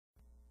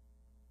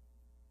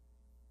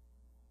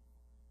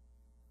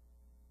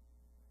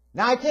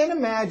Now, I can't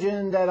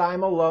imagine that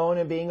I'm alone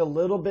in being a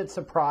little bit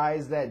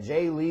surprised that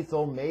Jay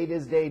Lethal made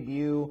his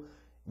debut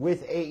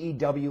with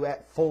AEW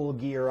at Full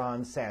Gear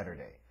on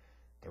Saturday.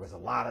 There was a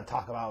lot of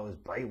talk about, was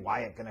Bray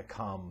Wyatt going to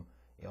come,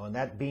 and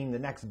that being the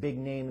next big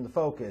name in the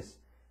focus.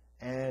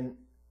 And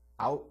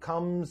out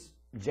comes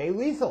Jay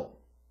Lethal,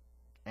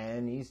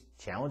 and he's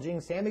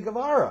challenging Sammy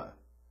Guevara.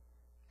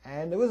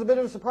 And it was a bit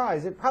of a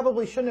surprise. It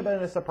probably shouldn't have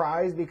been a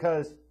surprise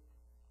because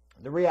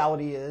the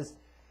reality is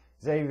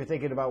that if you're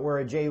thinking about where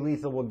a Jay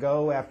Lethal will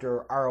go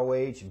after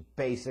ROH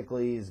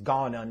basically is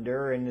gone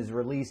under and has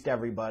released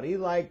everybody,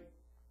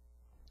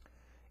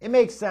 it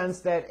makes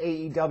sense that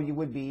AEW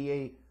would be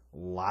a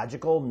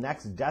logical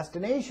next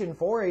destination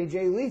for a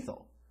Jay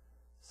Lethal.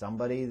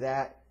 Somebody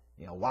that,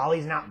 while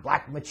he's not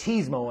Black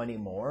Machismo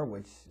anymore,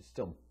 which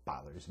still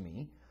bothers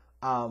me,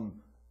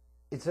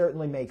 it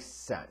certainly makes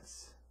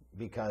sense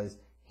because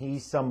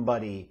he's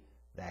somebody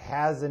that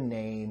has a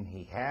name,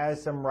 he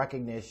has some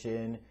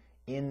recognition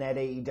in that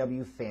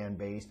AEW fan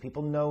base.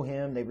 People know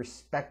him, they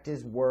respect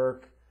his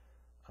work.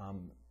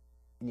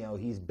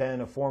 He's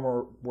been a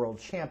former world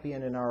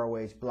champion in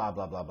ROH, blah,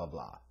 blah, blah, blah,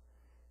 blah.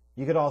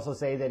 You could also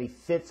say that he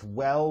fits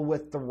well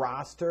with the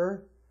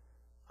roster.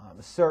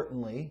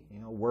 Certainly,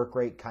 work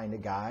rate kind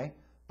of guy,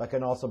 but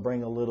can also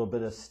bring a little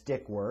bit of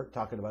stick work,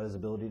 talking about his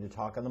ability to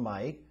talk on the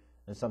mic,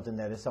 and something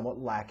that is somewhat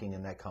lacking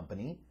in that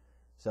company.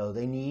 So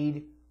they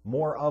need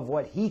more of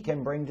what he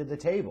can bring to the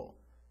table.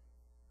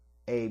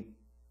 A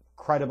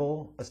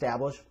credible,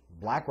 established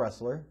black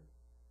wrestler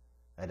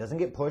that doesn't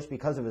get pushed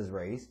because of his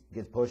race,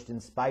 gets pushed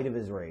in spite of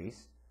his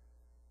race,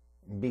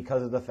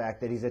 because of the fact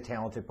that he's a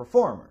talented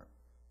performer.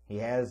 He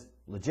has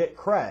legit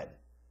cred.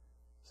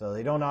 So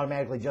they don't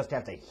automatically just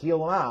have to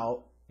heel him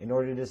out in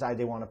order to decide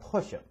they want to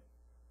push him.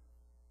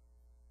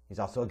 He's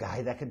also a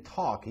guy that can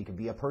talk. He can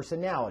be a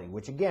personality,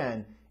 which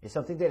again is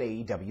something that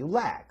AEW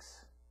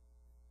lacks.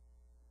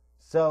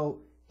 So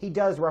he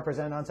does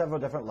represent on several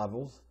different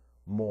levels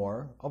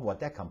more of what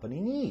that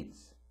company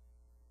needs.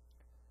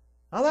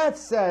 Now that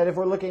said, if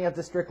we're looking at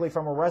this strictly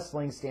from a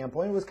wrestling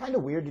standpoint, it was kind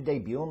of weird to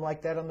debut him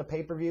like that on the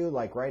pay-per-view,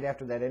 right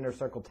after that Inner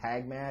Circle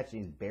tag match.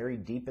 He's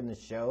buried deep in the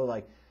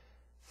show,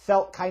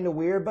 felt kind of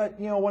weird, but,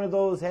 one of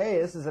those,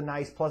 hey, this is a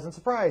nice, pleasant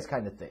surprise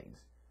kind of things.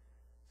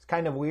 It's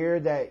kind of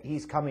weird that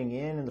he's coming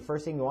in and the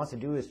first thing he wants to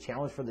do is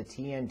challenge for the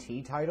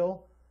TNT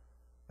title.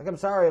 I'm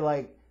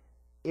sorry,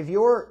 if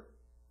you're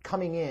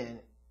coming in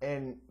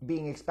and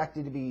being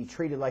expected to be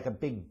treated like a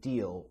big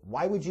deal,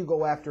 why would you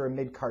go after a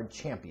mid-card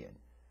champion?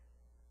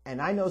 And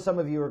I know some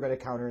of you are going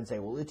to counter and say,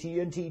 well, the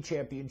TNT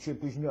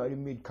championship is not a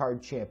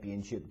mid-card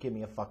championship. Give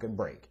me a fucking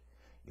break.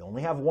 You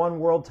only have one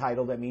world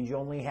title. That means you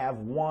only have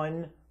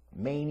one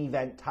main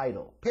event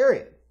title.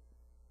 Period.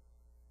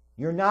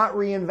 You're not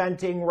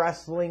reinventing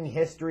wrestling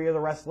history or the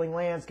wrestling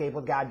landscape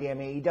with goddamn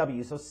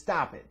AEW, so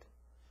stop it.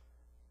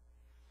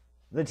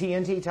 The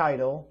TNT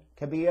title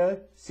can be a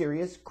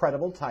serious,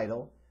 credible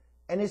title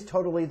and is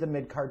totally the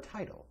mid-card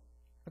title.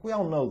 We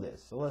all know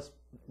this, so let's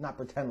not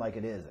pretend like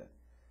it isn't.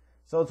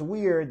 So it's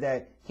weird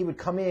that he would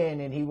come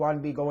in and he wanted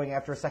to be going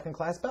after a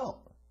second-class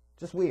belt.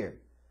 Just weird.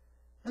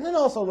 And then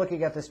also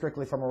looking at this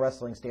strictly from a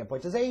wrestling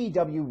standpoint, does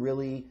AEW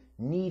really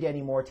need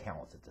any more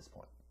talents at this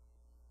point?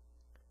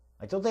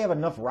 Don't they have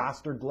enough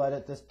roster glut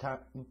at this time?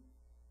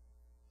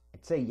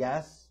 I'd say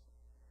yes.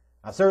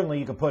 Now, certainly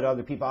you could put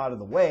other people out of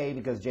the way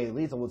because Jay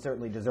Lethal would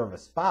certainly deserve a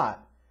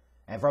spot.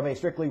 And from a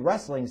strictly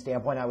wrestling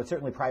standpoint, I would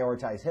certainly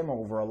prioritize him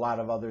over a lot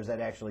of others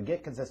that actually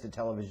get consistent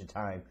television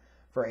time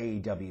for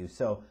AEW.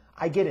 So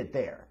I get it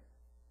there.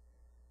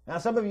 Now,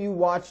 some of you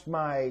watched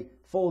my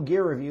Full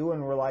Gear review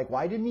and were like,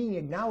 why didn't he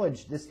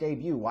acknowledge this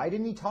debut? Why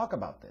didn't he talk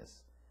about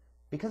this?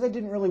 Because I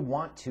didn't really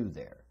want to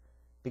there.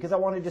 Because I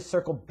wanted to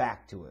circle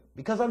back to it.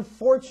 Because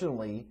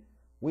unfortunately,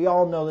 we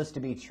all know this to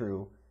be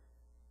true.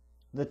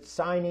 The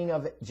signing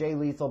of Jay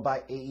Lethal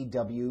by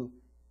AEW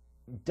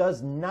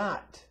does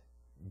not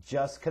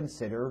just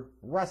consider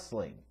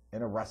wrestling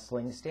in a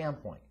wrestling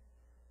standpoint.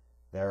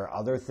 There are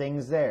other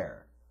things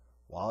there.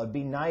 While it'd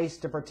be nice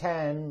to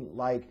pretend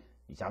like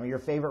some of your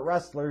favorite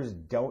wrestlers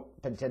don't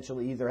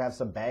potentially either have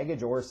some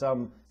baggage or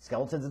some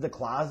skeletons in the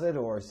closet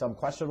or some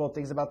questionable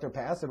things about their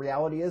past, the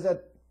reality is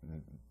that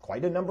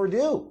quite a number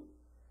do.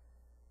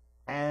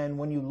 And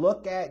when you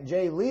look at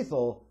Jay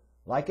Lethal,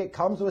 it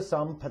comes with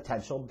some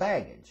potential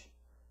baggage.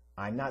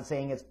 I'm not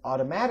saying it's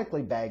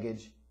automatically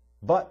baggage,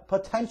 but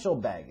potential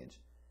baggage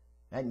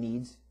that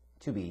needs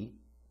to be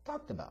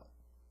talked about.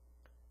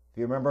 If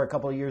you remember a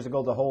couple of years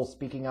ago, the whole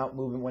speaking out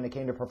movement when it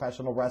came to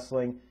professional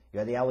wrestling, you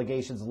had the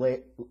allegations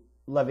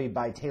levied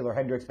by Taylor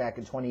Hendricks back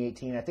in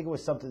 2018. I think it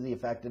was something to the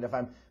effect that if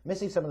I'm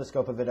missing some of the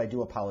scope of it, I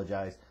do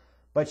apologize.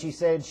 But she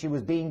said she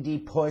was being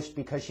de-pushed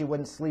because she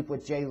wouldn't sleep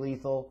with Jay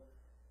Lethal,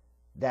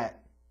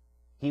 that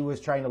he was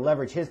trying to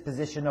leverage his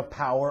position of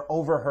power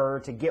over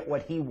her to get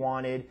what he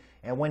wanted,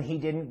 and when he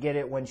didn't get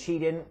it, when she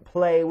didn't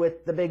play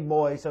with the big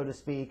boy, so to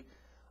speak,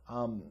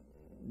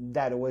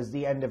 that it was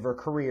the end of her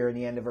career and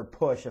the end of her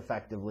push,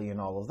 effectively,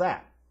 and all of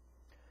that.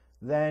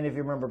 Then, if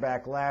you remember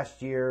back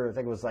last year, I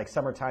think it was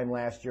summertime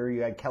last year,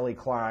 you had Kelly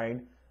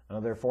Klein,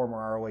 another former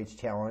ROH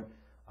talent,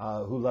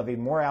 who levied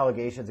more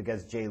allegations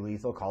against Jay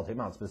Lethal, called him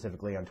out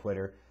specifically on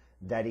Twitter,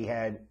 that he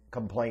had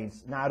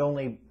complaints, not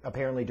only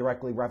apparently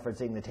directly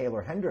referencing the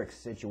Taylor Hendricks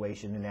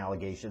situation and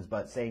allegations,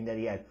 but saying that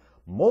he had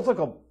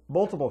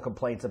multiple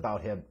complaints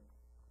about him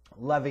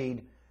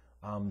levied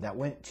that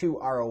went to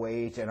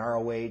ROH, and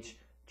ROH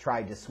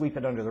tried to sweep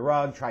it under the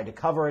rug, tried to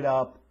cover it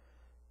up,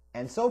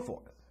 and so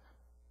forth.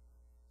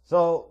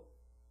 So,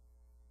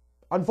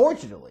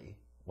 unfortunately,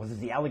 whether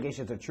the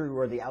allegations are true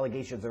or the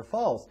allegations are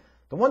false,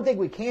 the one thing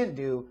we can't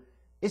do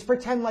is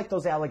pretend like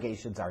those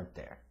allegations aren't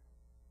there.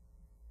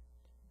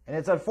 And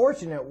it's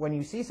unfortunate when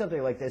you see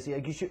something like this.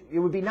 It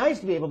would be nice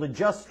to be able to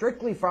just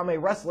strictly from a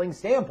wrestling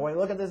standpoint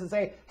look at this and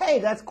say, hey,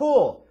 that's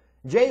cool.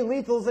 Jay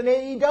Lethal's in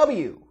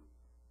AEW.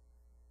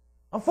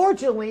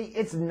 Unfortunately,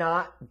 it's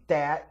not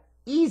that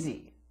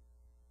easy.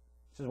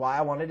 This is why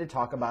I wanted to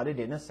talk about it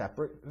in a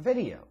separate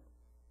video.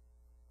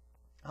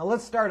 Now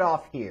let's start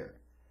off here.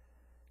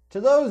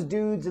 To those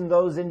dudes and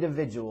those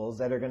individuals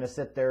that are going to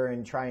sit there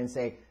and try and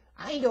say,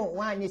 I don't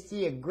want to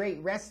see a great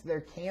wrestler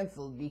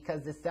canceled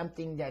because of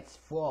something that's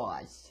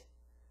false.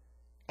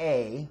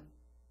 A,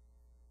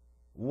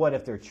 what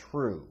if they're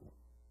true?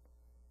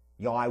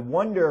 I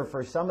wonder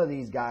for some of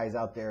these guys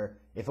out there,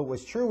 if it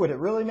was true, would it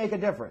really make a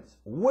difference?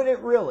 Would it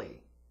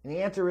really? And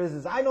the answer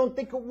is I don't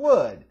think it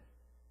would.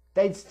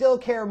 They'd still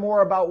care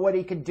more about what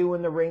he could do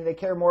in the ring. They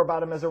care more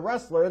about him as a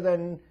wrestler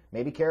than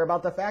maybe care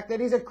about the fact that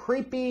he's a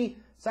creepy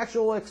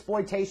sexual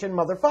exploitation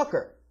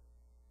motherfucker.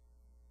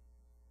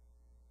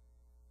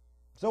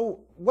 So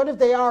what if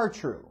they are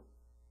true?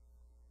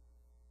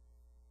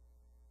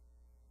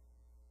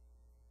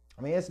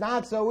 I mean, it's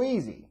not so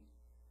easy.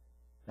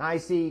 Now, I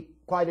see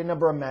quite a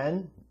number of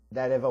men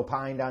that have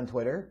opined on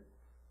Twitter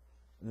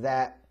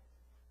that,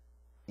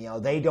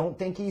 they don't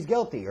think he's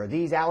guilty, or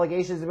these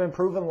allegations have been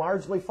proven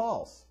largely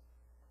false.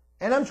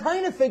 And I'm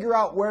trying to figure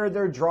out where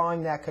they're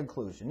drawing that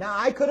conclusion. Now,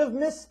 I could have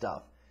missed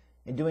stuff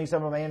in doing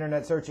some of my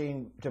internet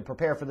searching to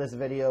prepare for this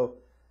video.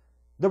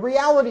 The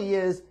reality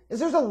is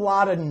there's a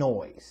lot of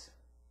noise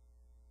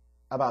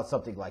about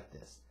something like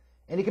this.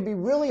 And it can be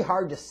really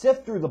hard to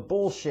sift through the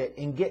bullshit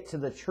and get to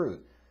the truth.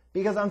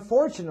 Because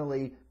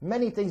unfortunately,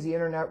 many things the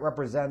internet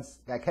represents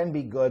that can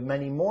be good,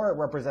 many more it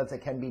represents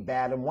that can be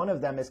bad, and one of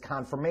them is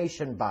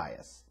confirmation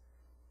bias.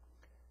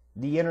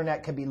 The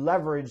internet can be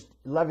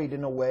leveled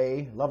in a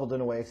way,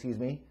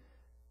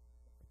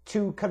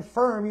 to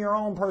confirm your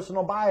own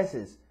personal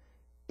biases.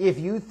 If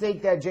you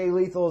think that Jay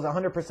Lethal is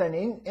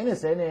 100%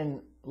 innocent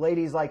and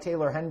ladies like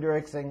Taylor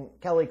Hendricks and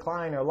Kelly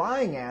Klein are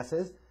lying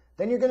asses,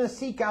 then you're going to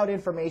seek out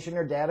information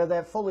or data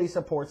that fully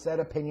supports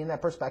that opinion,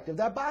 that perspective,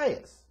 that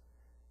bias.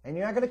 And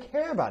you're not going to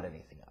care about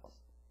anything else.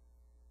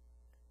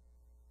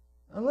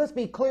 And let's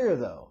be clear,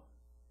 though.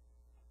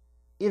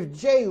 If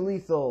Jay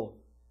Lethal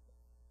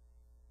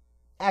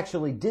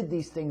actually did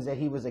these things that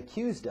he was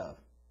accused of,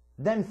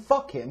 then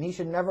fuck him. He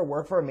should never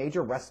work for a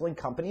major wrestling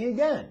company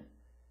again.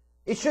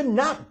 It should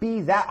not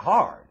be that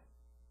hard.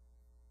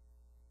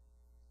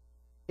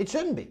 It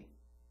shouldn't be.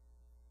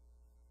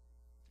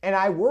 And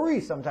I worry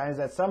sometimes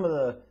that some of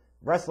the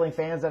wrestling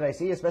fans that I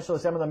see, especially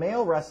some of the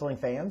male wrestling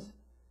fans,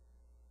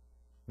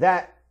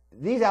 that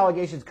these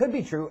allegations could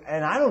be true,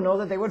 and I don't know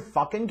that they would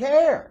fucking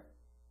care.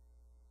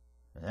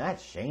 And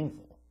that's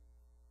shameful.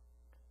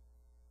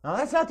 Now,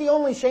 that's not the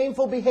only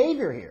shameful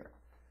behavior here.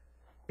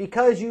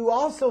 Because you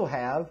also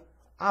have,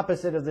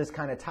 opposite of this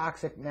kind of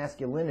toxic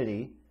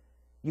masculinity,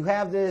 you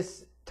have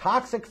this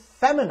toxic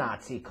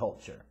feminazi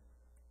culture.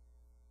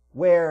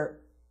 Where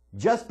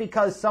just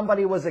because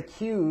somebody was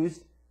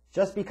accused,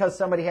 just because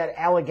somebody had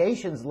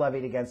allegations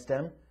levied against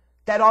them,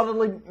 that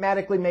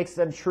automatically makes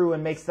them true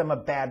and makes them a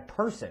bad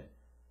person.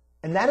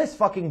 And that is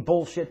fucking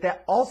bullshit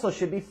that also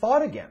should be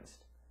fought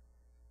against.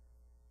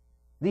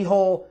 The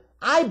whole,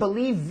 I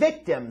believe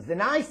victims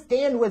and I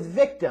stand with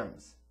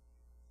victims.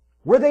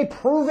 Were they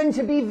proven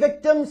to be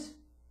victims?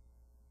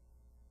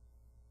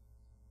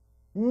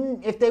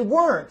 If they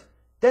weren't,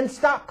 then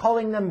stop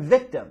calling them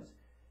victims.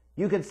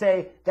 You could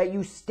say that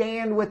you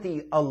stand with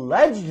the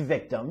alleged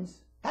victims.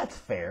 That's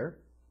fair.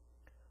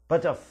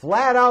 But to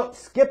flat out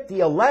skip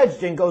the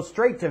alleged and go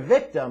straight to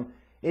victim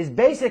is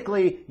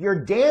basically you're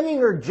damning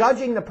or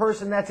judging the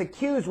person that's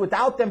accused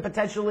without them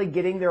potentially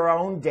getting their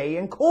own day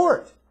in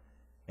court.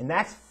 And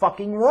that's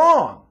fucking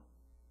wrong.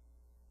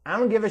 I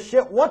don't give a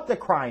shit what the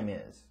crime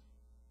is.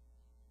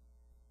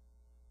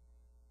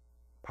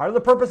 Part of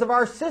the purpose of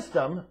our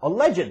system,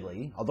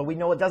 allegedly, although we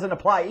know it doesn't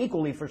apply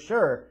equally for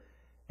sure,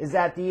 is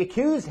that the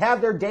accused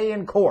have their day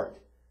in court.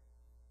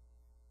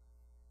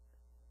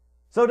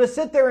 So to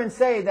sit there and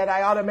say that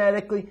I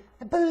automatically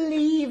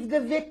believe the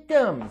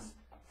victims,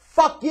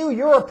 fuck you,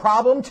 you're a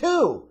problem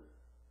too.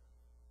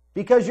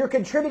 Because you're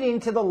contributing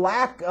to the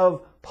lack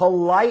of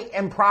polite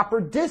and proper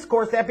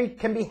discourse that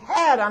can be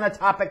had on a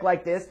topic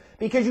like this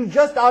because you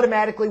just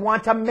automatically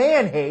want to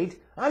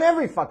man-hate on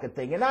every fucking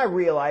thing. And I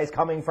realize,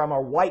 coming from a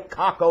white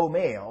cocko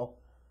male,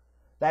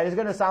 that is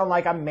going to sound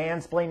like I'm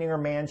mansplaining or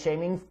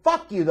man-shaming.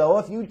 Fuck you, though,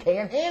 if you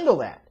can't handle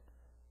that.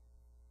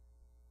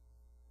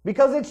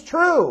 Because it's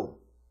true.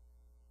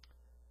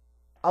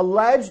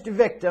 Alleged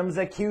victims,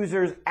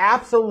 accusers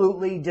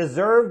absolutely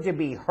deserve to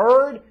be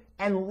heard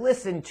and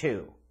listened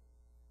to.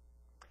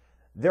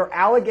 Their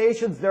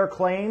allegations, their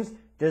claims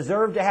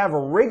deserve to have a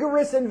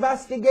rigorous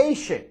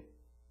investigation.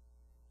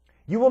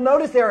 You will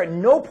notice there at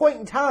no point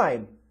in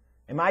time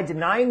am I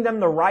denying them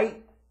the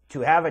right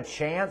to have a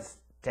chance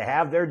to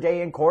have their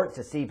day in court,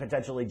 to see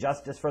potentially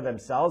justice for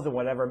themselves in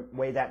whatever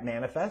way that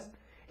manifests.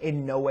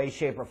 In no way,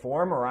 shape, or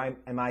form, or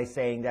am I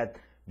saying that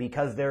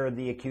because they're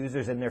the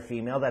accusers and they're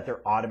female that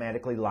they're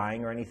automatically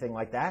lying or anything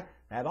like that?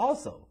 That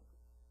also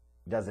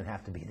doesn't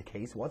have to be the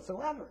case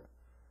whatsoever.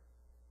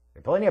 There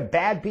are plenty of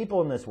bad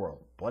people in this world,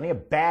 plenty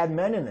of bad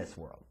men in this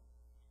world.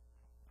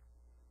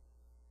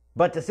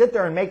 But to sit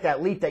there and make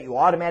that leap that you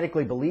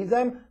automatically believe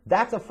them,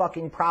 that's a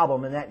fucking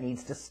problem, and that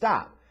needs to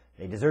stop.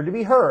 They deserve to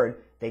be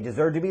heard. They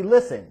deserve to be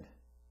listened.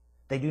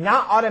 They do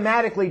not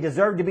automatically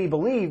deserve to be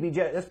believed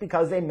just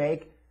because they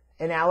make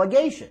an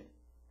allegation.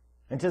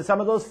 And to some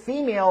of those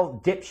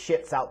female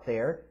dipshits out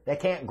there that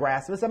can't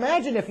grasp this,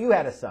 imagine if you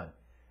had a son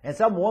and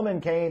some woman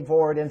came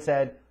forward and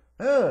said,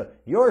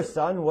 your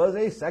son was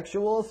a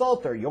sexual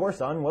assaulter. Your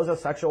son was a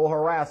sexual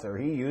harasser.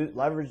 He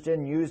leveraged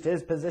and used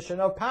his position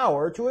of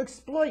power to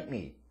exploit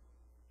me.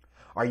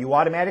 Are you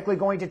automatically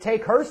going to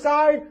take her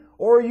side,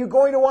 or are you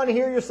going to want to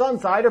hear your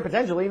son's side, or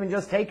potentially even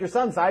just take your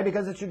son's side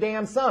because it's your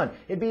damn son?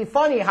 It'd be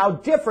funny how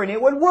different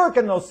it would work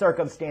in those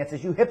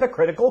circumstances, you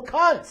hypocritical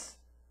cunts.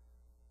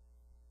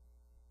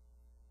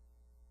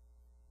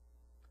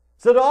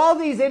 So to all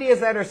these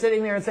idiots that are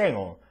sitting there and saying,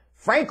 well,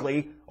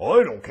 frankly,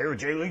 I don't care if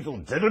Jay Lethal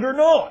did it or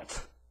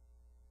not.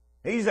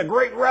 He's a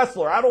great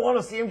wrestler. I don't want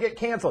to see him get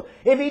canceled.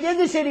 If he did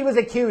the shit he was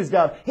accused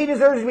of, he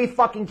deserves to be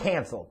fucking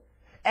canceled.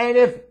 And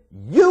if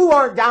you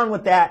aren't down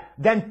with that,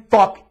 then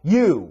fuck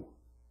you.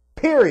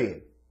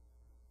 Period.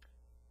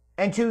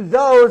 And to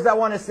those that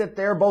want to sit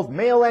there, both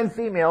male and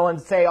female,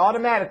 and say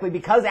automatically,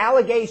 because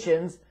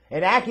allegations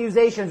and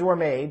accusations were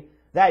made,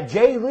 that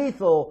Jay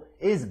Lethal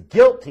is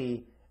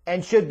guilty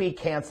and should be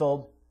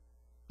canceled,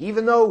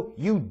 even though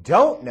you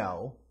don't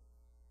know,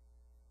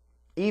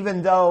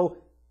 even though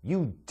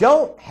you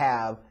don't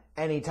have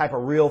any type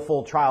of real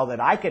full trial that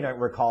I can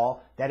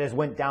recall that has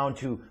went down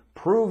to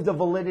prove the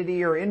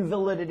validity or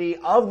invalidity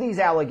of these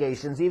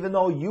allegations, even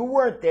though you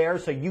weren't there,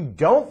 so you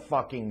don't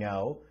fucking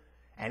know.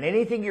 And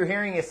anything you're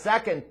hearing is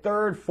second,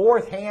 third,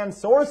 fourth hand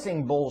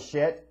sourcing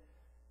bullshit.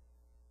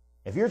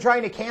 If you're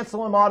trying to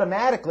cancel him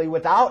automatically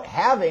without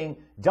having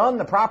done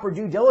the proper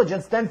due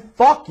diligence, then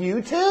fuck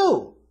you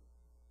too.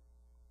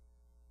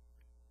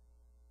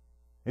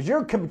 Because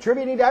you're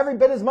contributing to every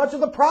bit as much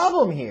of the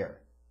problem here.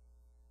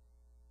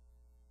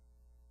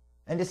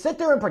 And to sit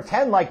there and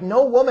pretend like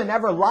no woman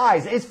ever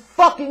lies is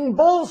fucking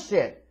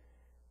bullshit.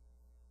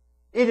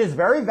 It is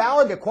very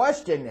valid to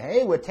question,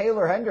 hey, with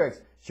Taylor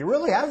Hendricks, she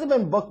really hasn't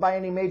been booked by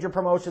any major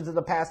promotions in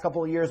the past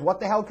couple of years. What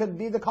the hell could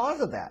be the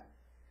cause of that?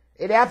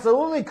 It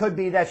absolutely could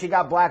be that she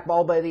got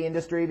blackballed by the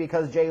industry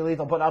because Jay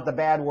Lethal put out the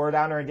bad word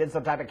on her and did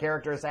some type of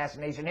character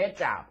assassination hit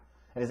job.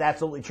 That is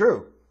absolutely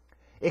true.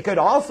 It could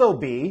also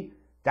be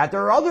that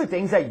there are other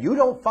things that you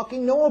don't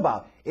fucking know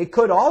about. It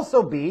could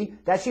also be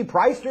that she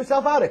priced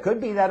herself out. It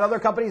could be that other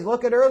companies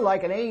look at her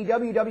like an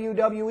AEW,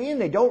 WWE, and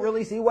they don't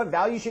really see what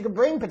value she could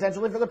bring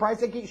potentially for the price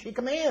that she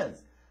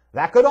commands.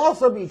 That could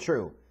also be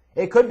true.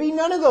 It could be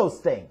none of those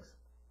things.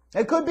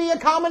 It could be a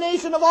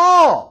combination of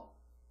all.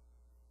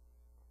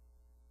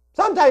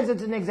 Sometimes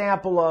it's an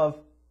example of,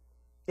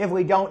 if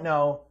we don't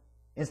know,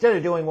 instead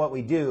of doing what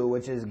we do,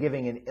 which is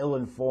giving an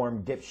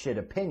ill-informed dipshit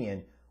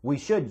opinion, we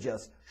should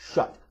just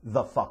shut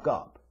the fuck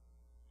up.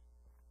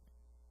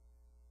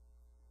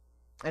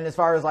 And as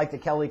far as like the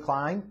Kelly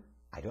Klein,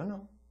 I don't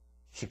know.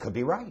 She could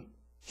be right.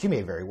 She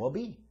may very well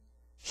be.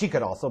 She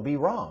could also be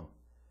wrong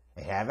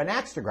and have an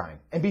axe to grind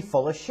and be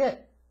full of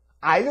shit.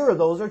 Either of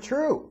those are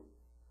true.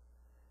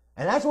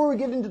 And that's where we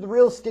get into the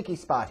real sticky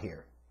spot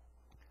here.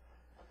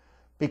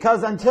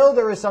 Because until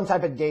there is some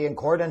type of day in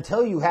court,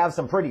 until you have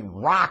some pretty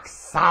rock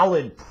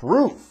solid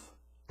proof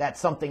that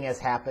something has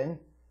happened,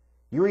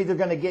 you're either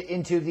going to get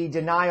into the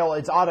denial,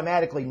 it's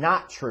automatically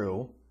not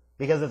true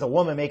because it's a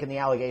woman making the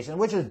allegation,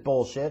 which is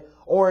bullshit,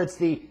 or it's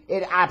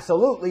it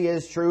absolutely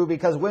is true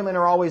because women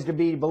are always to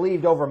be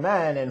believed over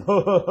men, and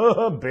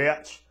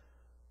bitch.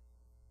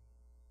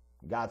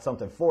 Got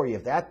something for you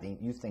if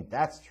you think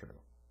that's true.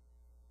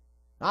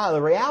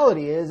 The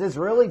reality is it's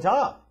really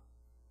tough.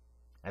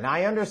 And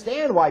I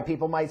understand why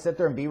people might sit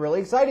there and be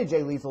really excited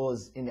Jay Lethal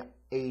is in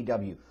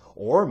AEW,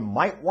 or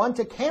might want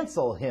to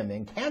cancel him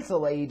and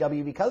cancel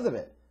AEW because of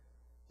it.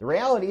 The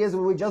reality is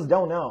we just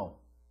don't know.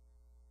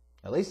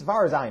 At least as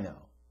far as I know.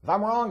 If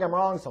I'm wrong, I'm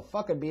wrong, so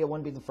fucking be it.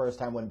 Wouldn't be the first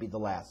time, wouldn't be the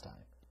last time.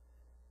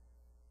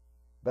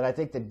 But I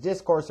think the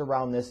discourse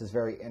around this is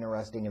very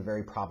interesting and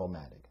very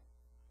problematic.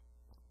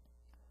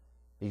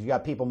 Because you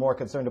got people more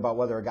concerned about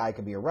whether a guy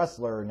could be a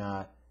wrestler or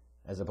not,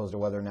 as opposed to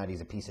whether or not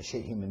he's a piece of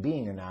shit human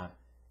being or not.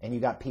 And you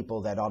got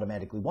people that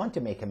automatically want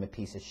to make him a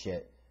piece of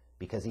shit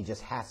because he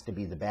just has to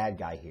be the bad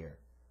guy here,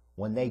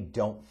 when they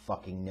don't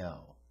fucking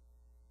know.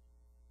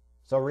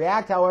 So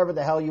react however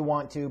the hell you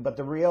want to, but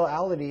the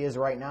reality is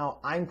right now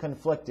I'm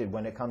conflicted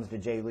when it comes to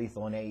Jay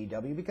Lethal and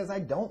AEW because I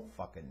don't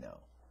fucking know.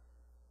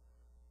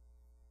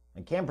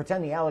 I can't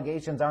pretend the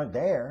allegations aren't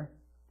there.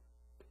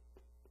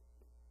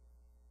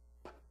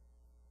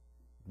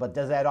 But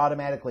does that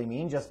automatically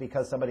mean just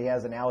because somebody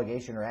has an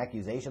allegation or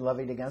accusation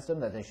levied against them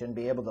that they shouldn't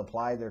be able to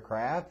apply their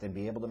craft and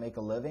be able to make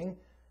a living?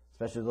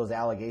 Especially if those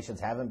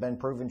allegations haven't been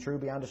proven true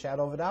beyond a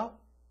shadow of a doubt?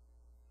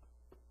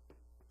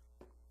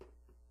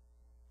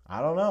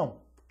 I don't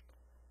know.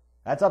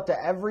 That's up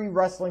to every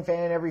wrestling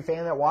fan and every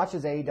fan that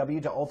watches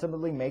AEW to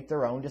ultimately make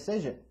their own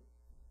decision.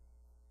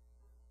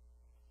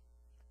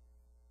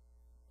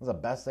 That's the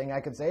best thing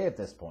I could say at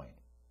this point.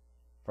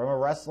 From a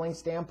wrestling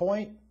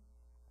standpoint,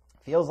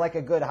 feels like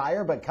a good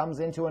hire, but comes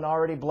into an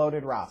already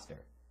bloated roster.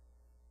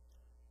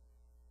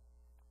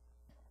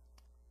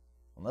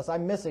 Unless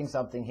I'm missing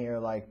something here,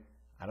 like,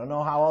 I don't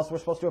know how else we're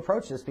supposed to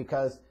approach this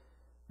because,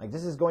 like,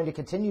 this is going to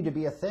continue to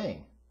be a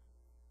thing.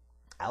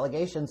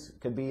 Allegations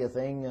could be a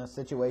thing, a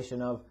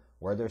situation of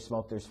where there's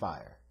smoke, there's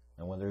fire.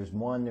 And when there's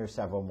one, there's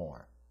several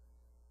more.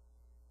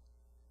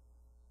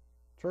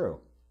 True.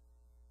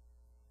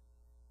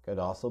 Could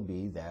also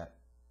be that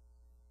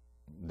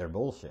they're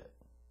bullshit.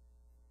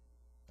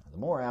 The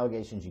more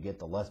allegations you get,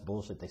 the less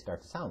bullshit they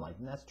start to sound like,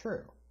 and that's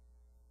true.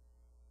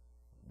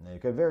 And there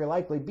could very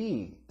likely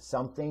be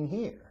something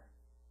here.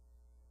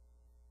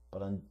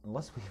 But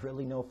unless we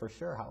really know for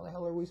sure, how the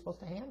hell are we supposed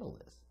to handle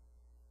this?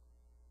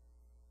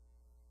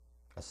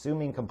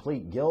 Assuming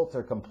complete guilt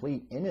or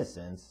complete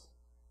innocence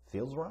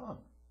feels wrong.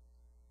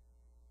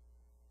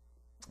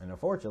 And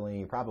unfortunately,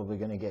 you're probably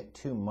going to get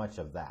too much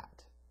of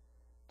that.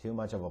 Too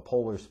much of a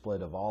polar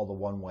split of all the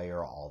one way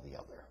or all the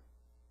other.